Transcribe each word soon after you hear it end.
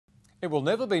It will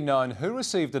never be known who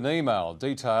received an email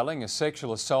detailing a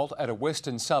sexual assault at a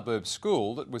western suburb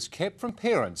school that was kept from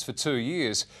parents for 2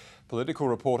 years. Political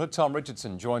reporter Tom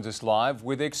Richardson joins us live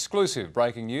with exclusive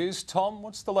breaking news. Tom,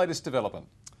 what's the latest development?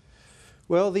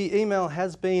 Well, the email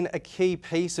has been a key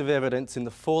piece of evidence in the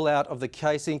fallout of the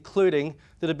case, including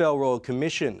the DeBell Royal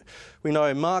Commission. We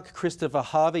know Mark Christopher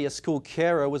Harvey, a school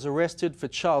carer, was arrested for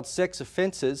child sex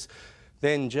offences.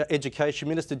 Then Education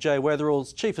Minister Jay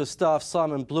Weatherall's Chief of Staff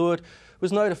Simon Blewett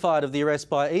was notified of the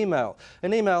arrest by email,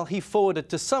 an email he forwarded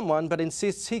to someone but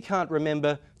insists he can't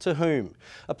remember to whom.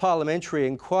 A parliamentary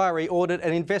inquiry ordered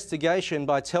an investigation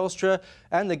by Telstra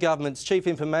and the government's Chief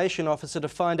Information Officer to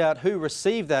find out who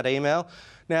received that email.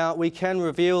 Now, we can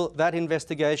reveal that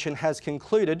investigation has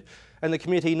concluded, and the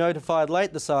committee notified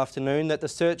late this afternoon that the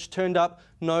search turned up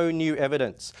no new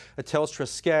evidence. A Telstra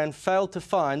scan failed to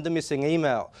find the missing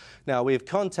email. Now, we've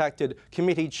contacted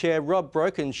Committee Chair Rob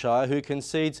Brokenshire, who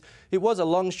concedes it was a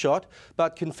long shot,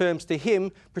 but confirms to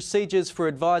him procedures for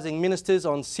advising ministers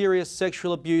on serious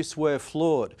sexual abuse were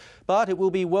flawed. But it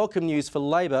will be welcome news for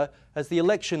Labor as the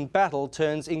election battle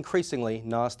turns increasingly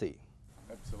nasty.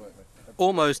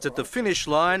 Almost at the finish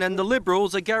line, and the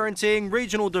Liberals are guaranteeing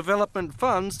regional development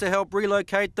funds to help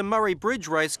relocate the Murray Bridge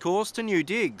racecourse to new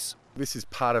digs. This is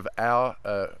part of our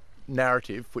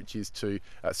narrative, which is to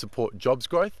support jobs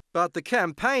growth. But the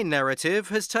campaign narrative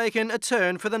has taken a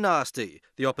turn for the nasty.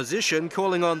 The opposition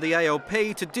calling on the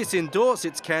ALP to disendorse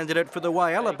its candidate for the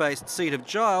Whyalla-based seat of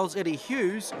Giles, Eddie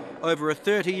Hughes, over a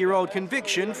 30-year-old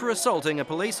conviction for assaulting a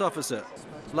police officer.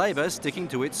 Labor sticking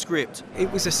to its script. It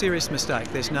was a serious mistake,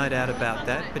 there's no doubt about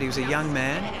that, but he was a young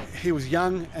man. He was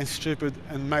young and stupid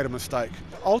and made a mistake.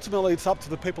 Ultimately, it's up to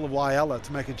the people of Whyalla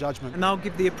to make a judgment. And they'll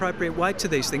give the appropriate weight to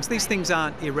these things. These things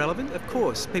aren't irrelevant, of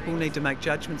course. People need to make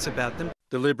judgments about them.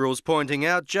 The Liberals pointing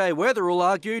out Jay Weatherall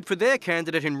argued for their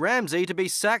candidate in Ramsey to be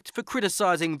sacked for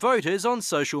criticising voters on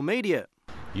social media.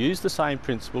 Use the same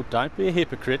principle, don't be a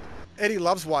hypocrite. Eddie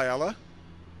loves Whyalla.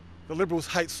 The Liberals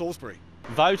hate Salisbury.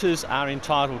 Voters are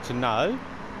entitled to know,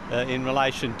 in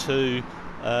relation to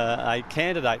a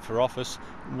candidate for office,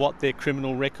 what their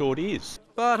criminal record is.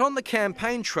 But on the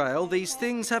campaign trail, these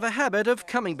things have a habit of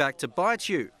coming back to bite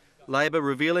you. Labor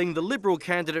revealing the Liberal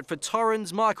candidate for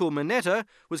Torrens, Michael Mineta,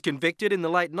 was convicted in the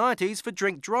late 90s for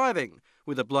drink driving,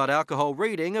 with a blood alcohol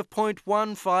reading of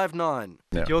 0.159.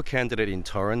 Did your candidate in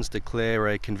Torrens declare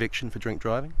a conviction for drink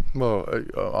driving? Well,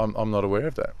 I'm not aware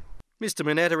of that. Mr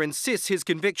Mineta insists his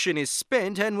conviction is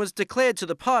spent and was declared to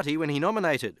the party when he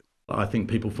nominated. I think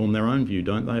people form their own view,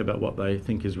 don't they, about what they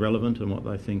think is relevant and what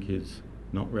they think is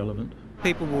not relevant.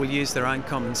 People will use their own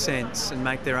common sense and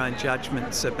make their own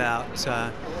judgments about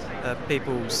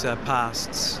people's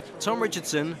pasts. Tom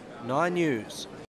Richardson, 9 News.